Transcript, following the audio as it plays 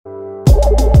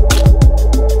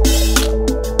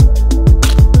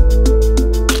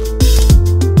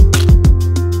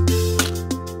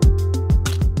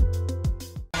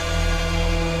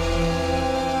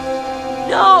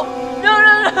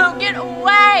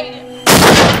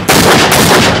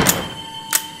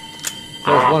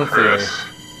one theory.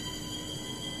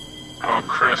 Oh,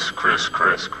 Chris.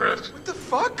 What the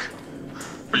fuck?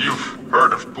 You've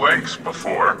heard of blanks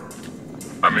before.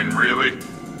 I mean, really?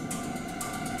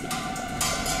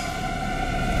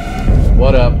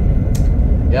 What up?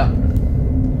 Yep.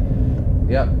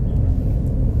 Yep.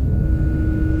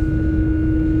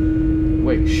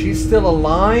 Wait, she's still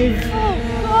alive? Oh,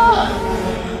 God.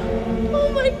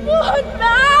 Oh, my God,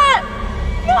 Matt!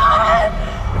 Matt!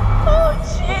 Oh,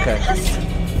 Jesus.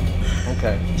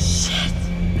 Okay. Shit.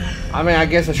 I mean, I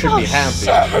guess I should be happy.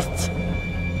 Shit.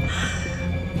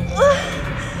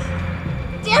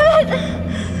 Damn it!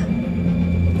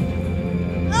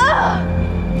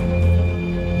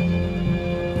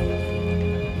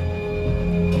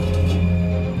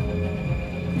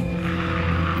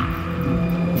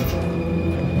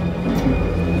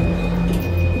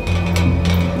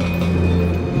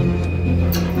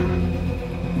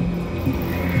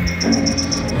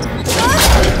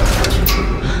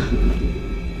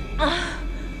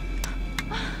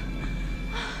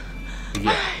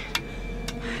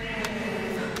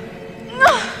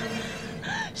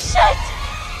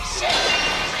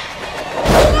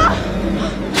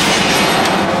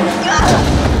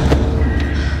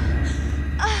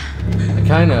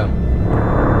 Kind of.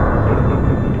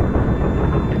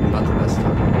 Not the best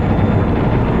time.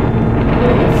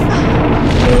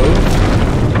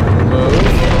 Move.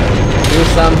 Do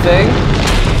something.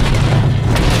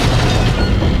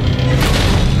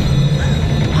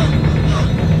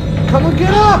 Come on,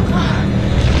 get up!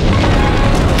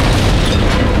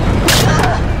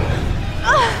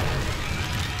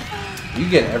 You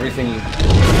get everything you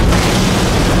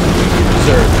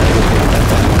deserve.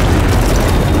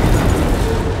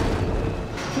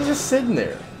 He's just sitting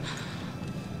there.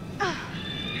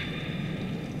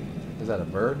 Is that a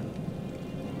bird?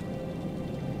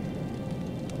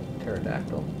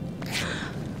 Pterodactyl.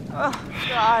 Oh,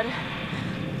 God.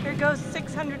 Here goes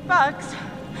 $600.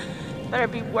 Better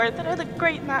be worth it or the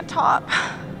grate in that top.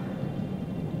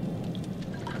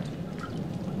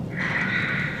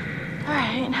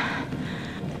 Alright.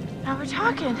 Now we're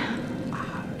talking.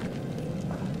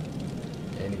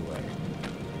 Anyway.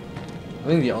 I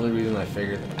think the only reason I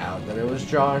figured out that it was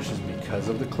Josh is because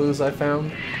of the clues I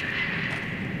found.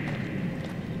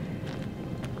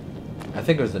 I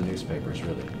think it was the newspapers,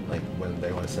 really. Like, when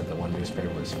they said that one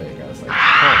newspaper was fake, I was like,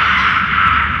 oh.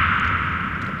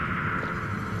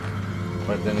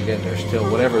 But then again, there's still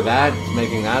whatever that's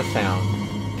making that sound.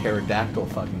 Pterodactyl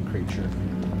fucking creature.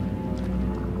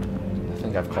 I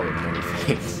think I've called it many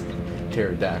things.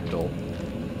 Pterodactyl.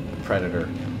 Predator.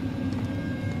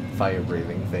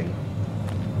 Fire-breathing thing.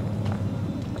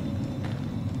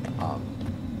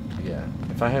 Yeah.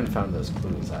 If I hadn't found those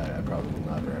clues, I probably would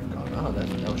never have gone, oh, that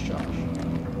was Josh.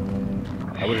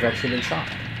 I would have actually been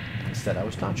shocked. Instead, I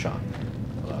was not shocked.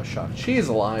 Well, I was shocked. She is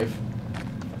alive.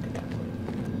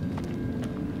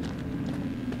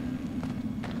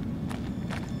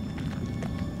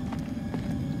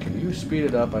 Can you speed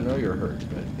it up? I know you're hurt,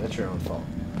 but that's your own fault.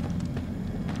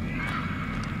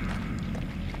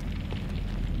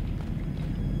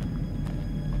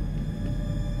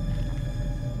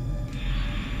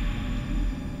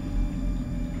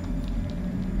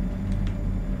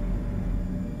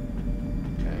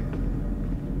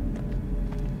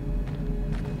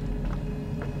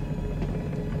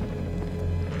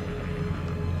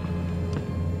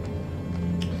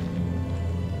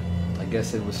 I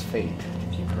guess it was fate to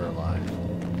keep her alive.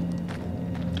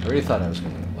 I really thought I was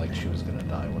gonna, like, she was gonna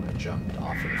die when I jumped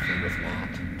off of the thing with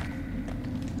Matt.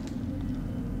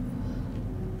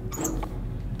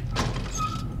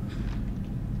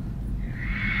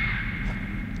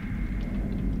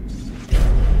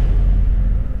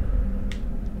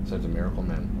 So it's a miracle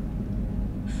man.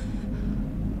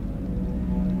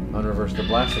 Unreversed the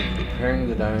blasting, preparing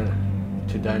the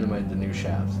to dynamite the new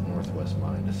shafts, Northwest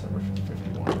Mine, December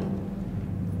 51.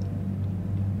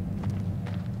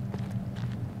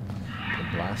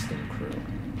 Blasting crew.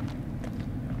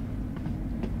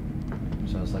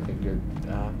 Sounds like a good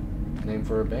name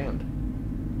for a band.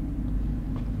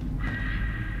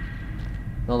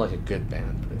 Not like a good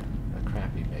band, but a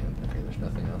crappy band. Okay, there's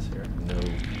nothing else here.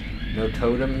 No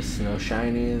totems, no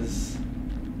shinies.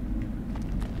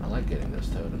 I like getting those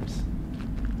totems.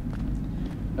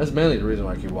 That's mainly the reason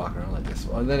why I keep walking around like this.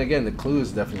 And then again, the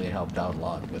clues definitely helped out a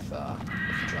lot with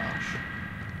Josh.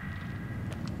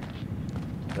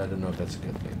 But I don't know if that's a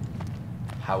good thing.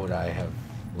 How would I have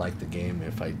liked the game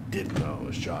if I didn't know it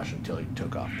was Josh until he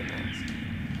took off the mask?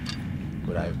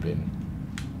 Would I have been...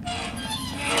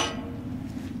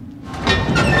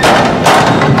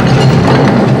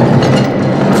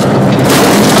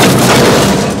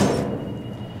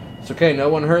 Okay, no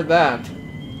one heard that.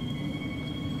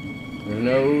 There's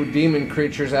no demon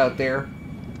creatures out there.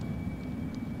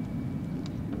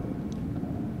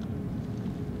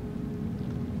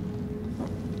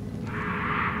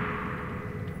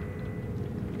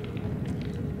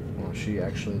 Well, she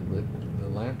actually lit the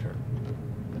lantern.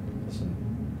 Listen.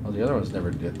 Oh, the other ones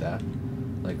never did that.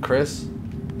 Like Chris,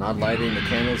 not lighting the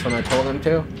candles when I told him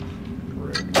to.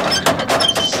 Rude.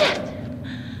 Shit!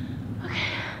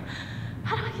 Okay,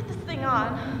 how do I get this thing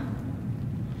on?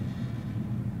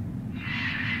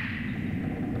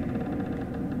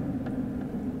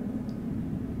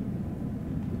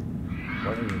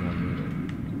 Why are you not moving?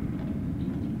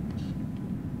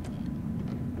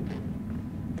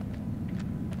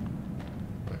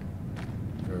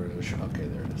 Okay,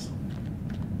 there it is.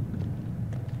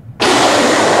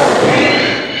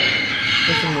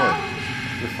 Doesn't work.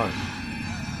 You're fine.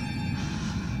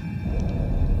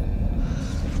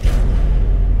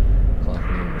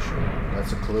 Clocking in machine.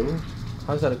 That's a clue?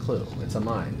 How's that a clue? It's a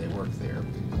mine. They work there.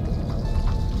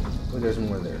 Oh, there's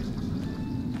more there.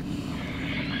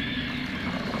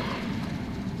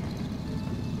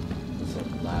 It's a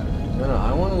ladder. No,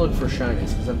 I want to look for shinies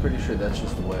because I'm pretty sure that's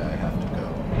just the way I have to go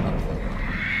up there.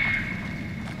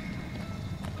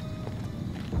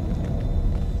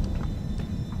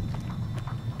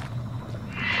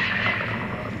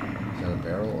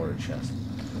 Chest.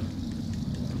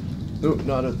 Ooh,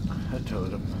 not a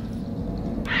totem.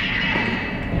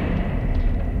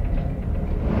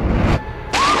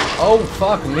 Oh,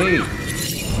 fuck me!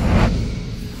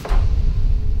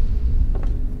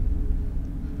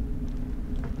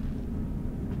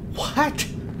 What?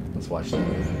 Let's watch that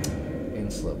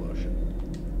in slow motion.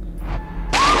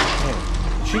 Man,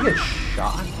 did she get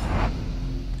shot?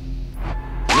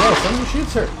 Yeah, somebody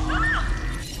shoots her.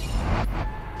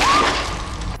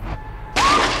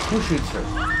 Who shoots her?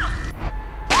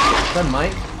 Is that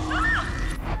Mike?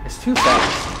 It's too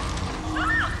fast.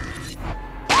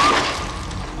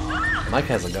 Mike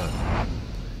has a gun.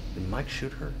 Did Mike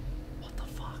shoot her? What the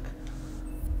fuck?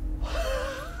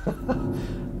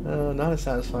 Not as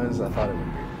satisfying as I thought it would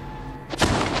be.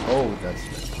 Oh, that's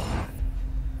not.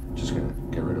 Just gonna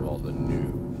get rid of all the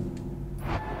new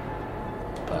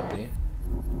puppy.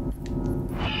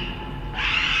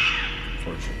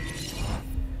 Fortunately.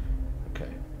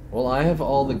 Okay. Well, I have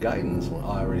all the guidance. Well,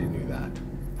 I already knew that.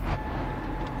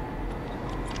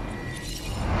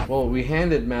 Well, we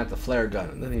handed Matt the flare gun,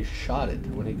 and then he shot it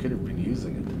when he could have been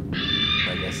using it.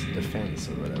 I guess defense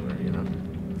or whatever, you know?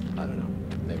 I don't know.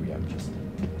 Maybe I'm just...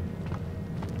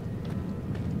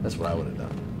 That's what I would have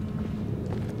done.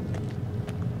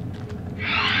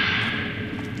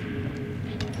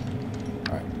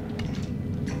 Alright.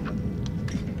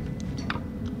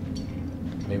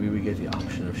 Maybe we get the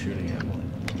option of shooting Emily.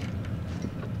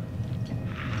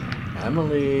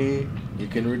 Emily, you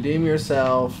can redeem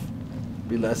yourself.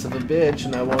 Be less of a bitch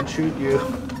and I won't shoot you.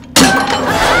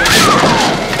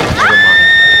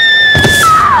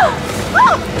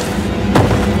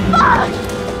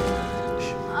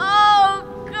 Oh,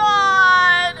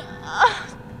 God.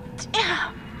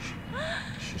 Damn.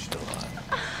 She's still alive.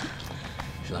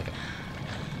 She's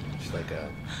like a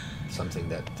something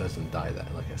that doesn't die,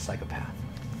 that like a psychopath.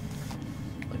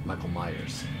 Like Michael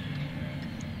Myers.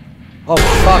 Oh,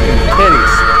 fucking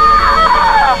titties.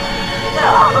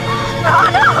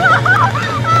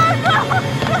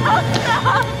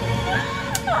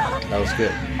 That was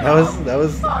good. That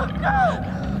was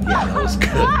yeah, that was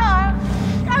good.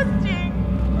 Disgusting.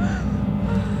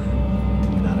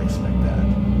 Did not expect that.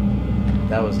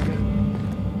 That was good.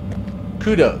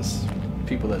 Kudos,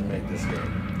 people that made this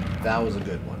game. That was a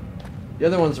good one. The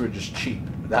other ones were just cheap,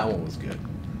 but that one was good.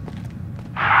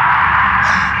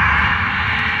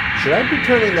 Should I be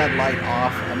turning that light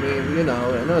off? I mean, you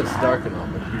know, I know it's dark and all,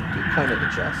 but you kind of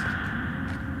adjust.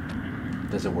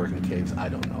 Does it work in caves? I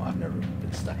don't know. I've never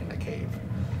been stuck in a cave.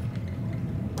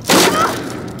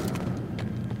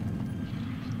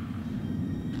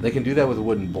 They can do that with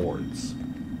wooden boards,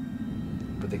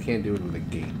 but they can't do it with a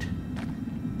gate.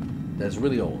 That's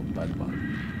really old, by the by.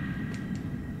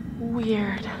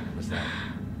 Weird. What's that?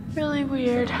 Really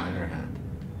weird. Is that a minor hat?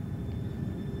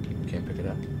 Can't pick it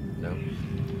up? No.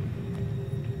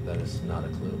 That is not a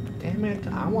clue. Damn it!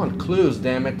 I want clues.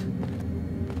 Damn it!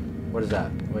 What is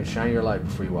that? Wait, shine your light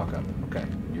before you walk up. Okay,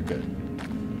 you're good.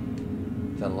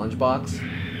 Is that a lunchbox?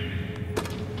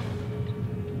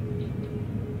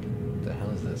 What the hell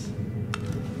is this?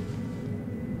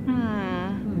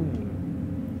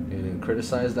 You didn't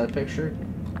criticize that picture?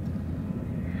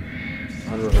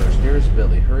 On reverse, dearest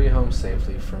Billy, hurry home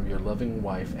safely from your loving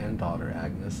wife and daughter,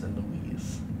 Agnes and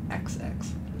Louise.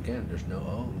 XX. Again, there's no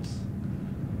O's.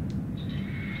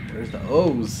 Where's the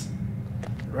O's?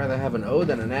 I'd rather have an O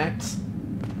than an X.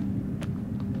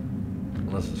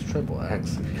 Unless it's triple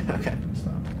X. Okay,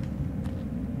 stop.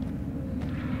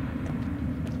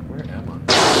 Where am I?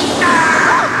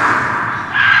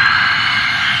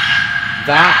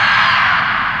 That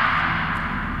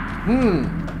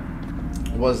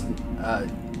was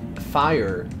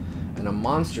fire and a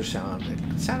monster sound.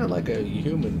 It sounded like a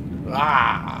human.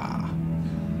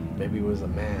 Maybe it was a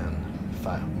man.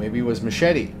 Maybe it was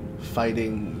Machete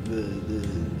fighting the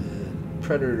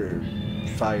predator,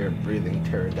 fire-breathing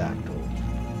pterodactyl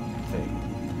thing.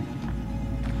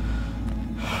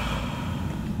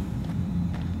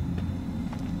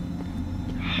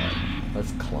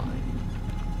 Let's climb.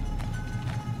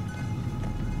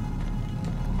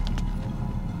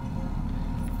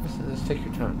 Just take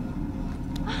your time.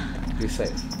 Be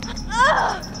safe.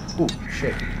 Ooh,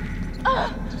 shit.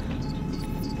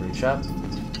 Reach up.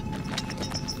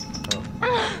 Oh.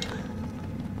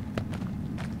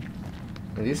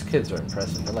 And these kids are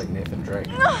impressive. They're like Nathan Drake.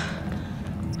 I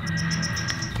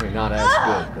mean, not as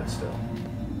good, but still.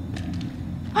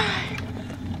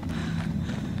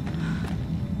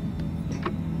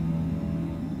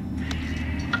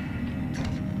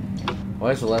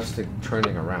 Why is the left stick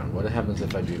turning around? What happens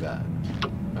if I do that?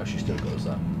 Oh, she still goes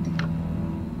up.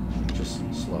 Just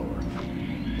slower.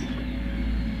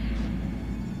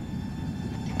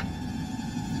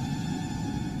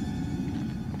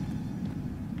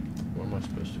 Where am I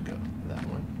supposed to go? That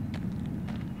one?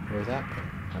 Or that way?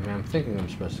 I mean, I'm thinking I'm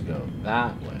supposed to go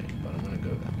that way, but I'm going to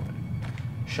go that way.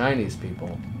 Shinies,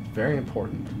 people. Very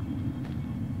important.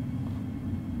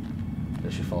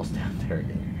 Then she falls down there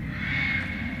again.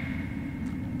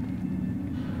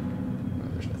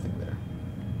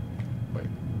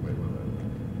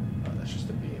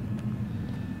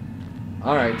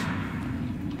 Alright.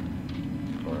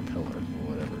 Or a pillar, or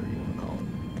whatever you want to call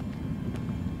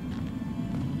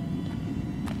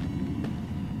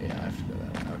it. Yeah, I have to go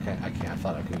that way. Okay, I can't. I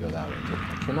thought I could go that way too.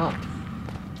 I cannot.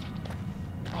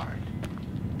 Alright.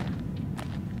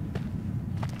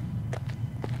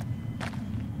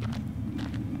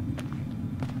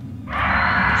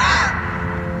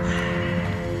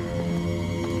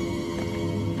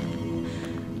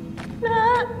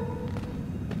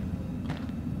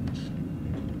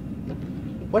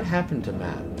 What happened to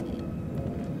Matt?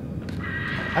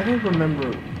 I don't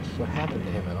remember what happened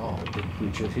to him at all.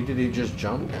 Did he just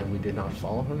jump and we did not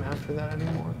follow him after that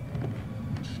anymore?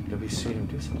 Did we see him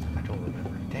do something? I don't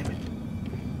remember. Damn it.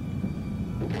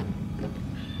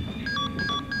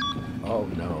 Oh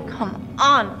no. Come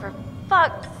on, for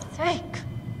fuck's sake.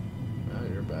 Now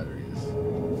your battery is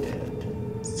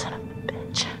dead. Son of a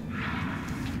bitch.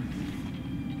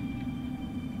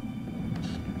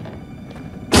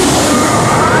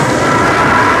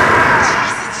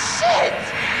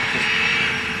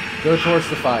 Go towards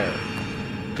the fire.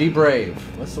 Be brave.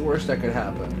 What's the worst that could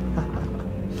happen?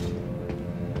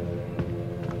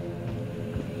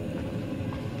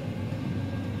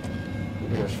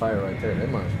 There's fire right there. They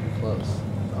must be close.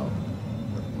 Oh.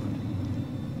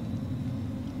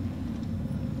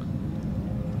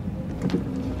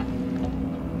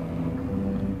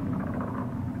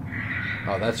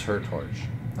 Oh, that's her torch.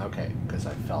 Okay, because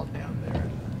I fell down there.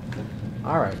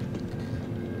 Alright.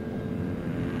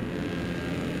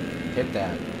 Hit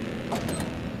that.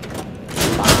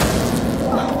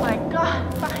 Oh my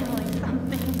god, finally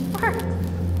something works.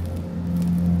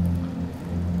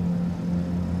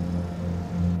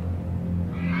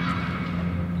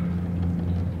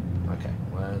 Okay,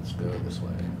 let's go this way.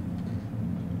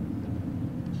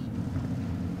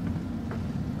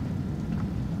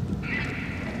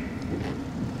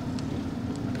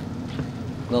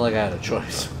 Not like I had a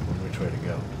choice on which way to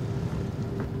go.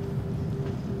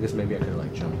 I guess maybe I could have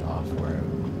like jumped off where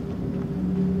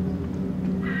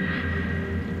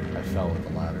I fell with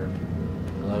the ladder.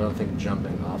 Well, I don't think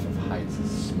jumping off of heights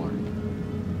is smart.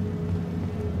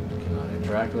 Cannot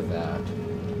interact with that.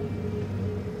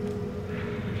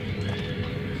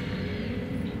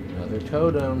 Another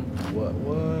totem. What?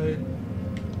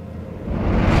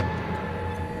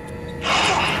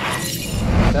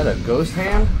 Is that a ghost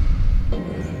hand?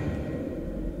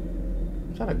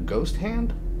 Is that a ghost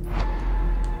hand?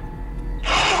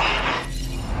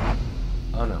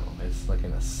 Oh no, it's like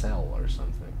in a cell or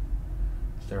something.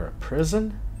 Is there a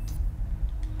prison?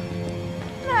 No.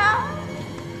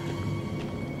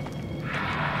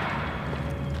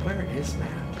 Where is Matt?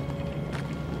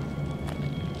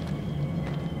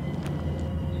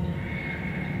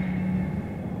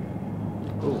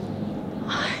 Ooh.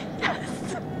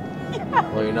 Yes.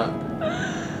 Yeah. Well, you're not.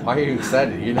 Why are you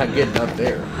excited? You're not getting up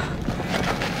there.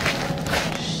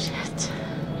 Shit.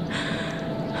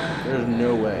 There's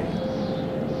no way.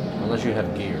 Unless you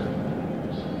have gear.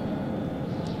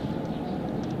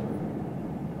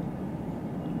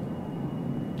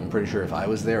 I'm pretty sure if I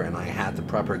was there and I had the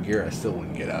proper gear, I still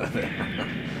wouldn't get out of there.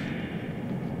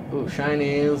 Ooh,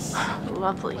 shinies.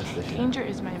 Lovely. Danger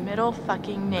is my middle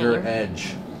fucking name. Gur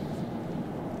Edge.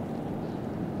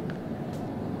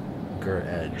 Gur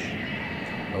Edge.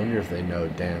 I wonder if they know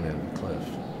Dan and Cliff.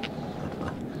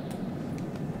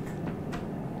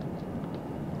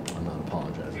 I'm not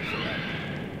apologizing for that.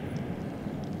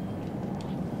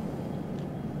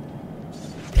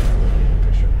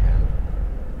 Picture of Hannah.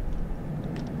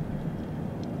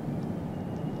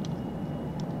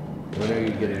 When are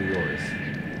you getting yours,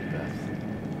 Beth?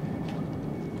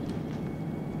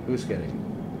 Who's getting?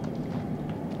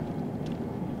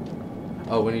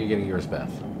 Oh, when are you getting yours,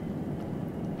 Beth?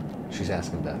 She's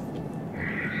asking Beth.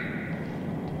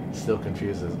 Still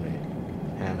confuses me.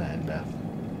 Hannah and Beth.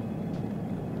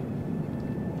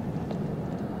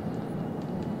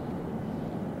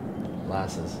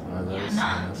 Glasses. Are those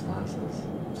Hannah's glasses?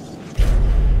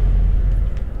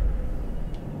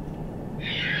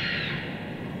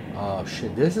 Oh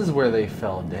shit, this is where they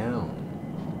fell down.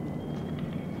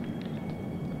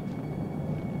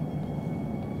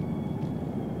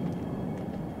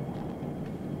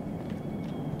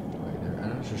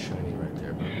 There's a shiny right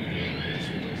there, but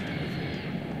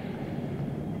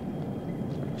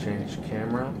change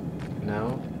camera?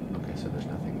 No? Okay, so there's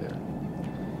nothing there.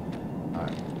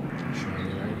 Alright,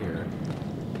 shiny right here.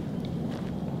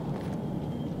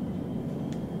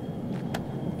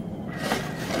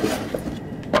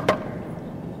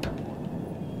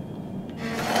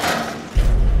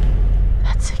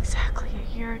 That's exactly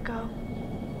a year ago.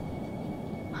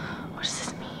 What does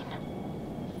this mean?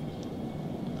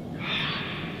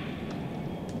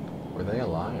 Were they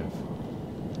alive?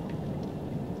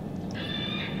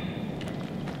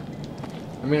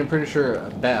 I mean, I'm pretty sure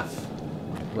Beth,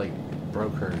 like,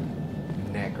 broke her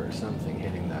neck or something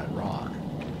hitting that rock.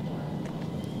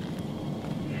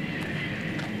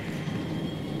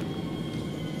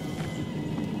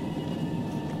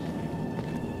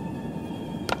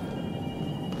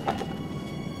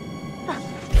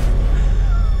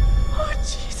 Oh,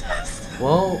 Jesus.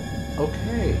 Well,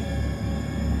 okay.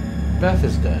 Beth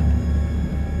is dead.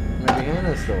 Maybe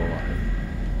Hannah's still alive.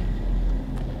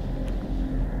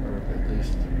 Or at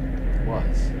least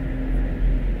was.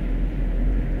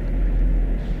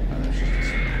 Oh, that's just a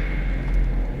secret.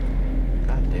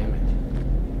 God damn it.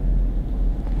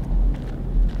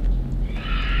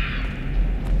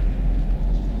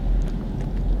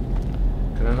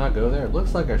 Can I not go there? It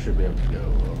looks like I should be able to go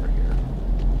over here.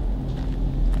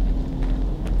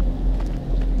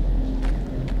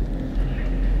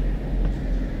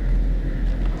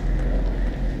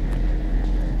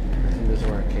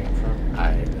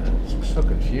 So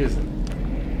confusing.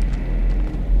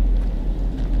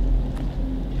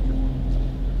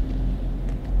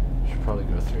 Should probably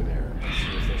go through there and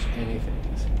see if there's anything.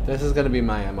 This is gonna be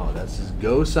my MO. That's just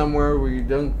go somewhere where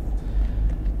you're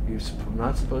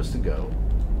not supposed to go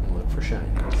and look for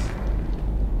shinies.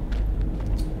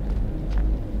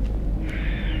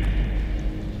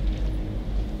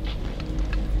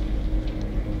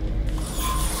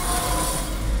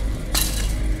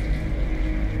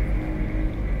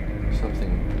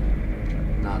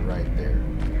 Right there.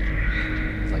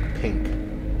 It's like pink.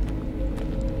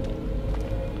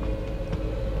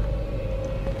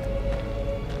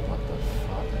 What the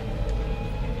fuck?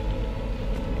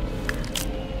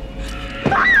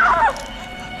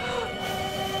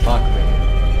 Fuck me.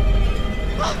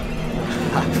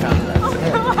 I found that.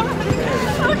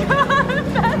 Oh god,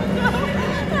 Beth,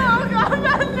 no. Oh god,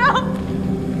 Beth, no.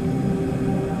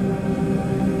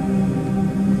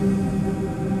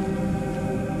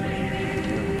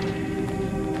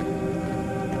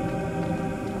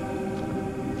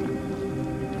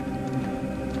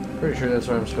 Pretty sure that's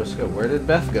where I'm supposed to go. Where did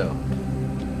Beth go?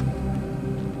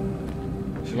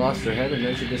 She lost her head and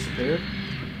then she disappeared?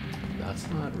 That's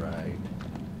not right.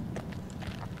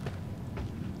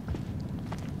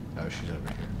 Oh, she's over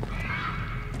here.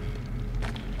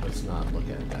 Let's not look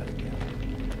at that again.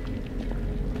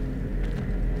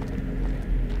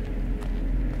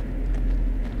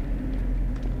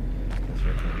 That's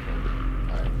where I came from.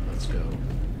 Alright, let's go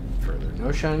further. No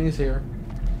shinies here.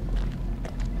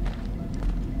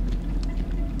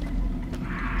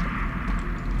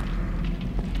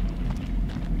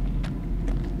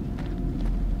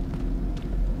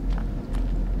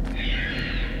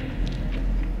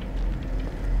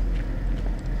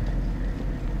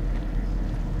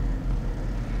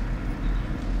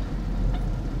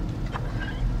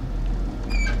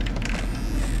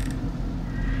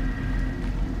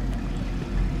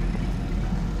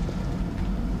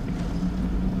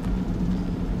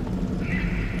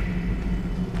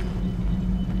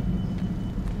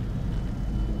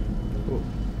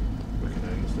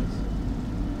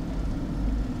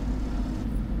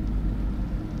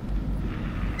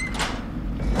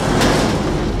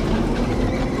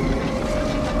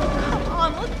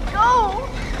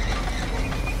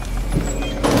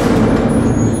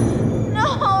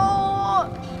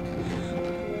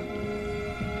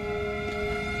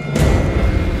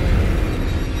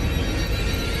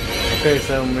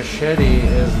 So Machete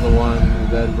is the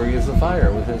one that breathes the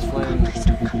fire with his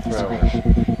flamethrower.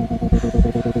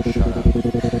 Shut up.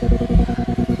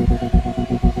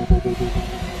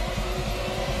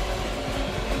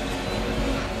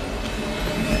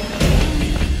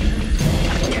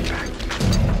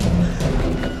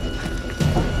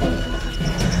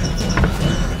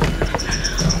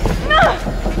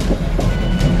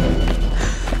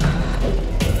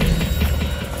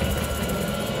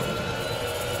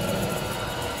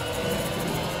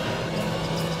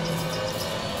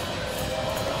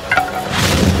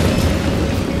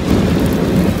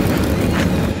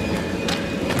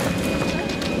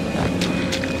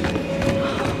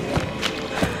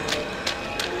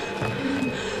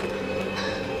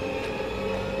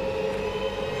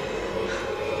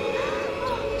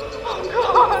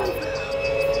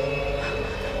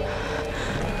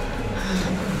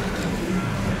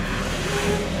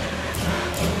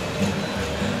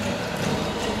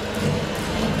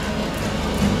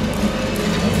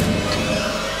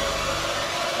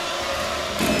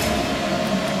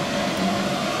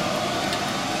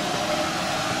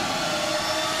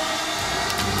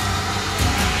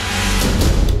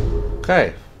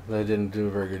 Okay, they didn't do a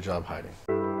very good job hiding.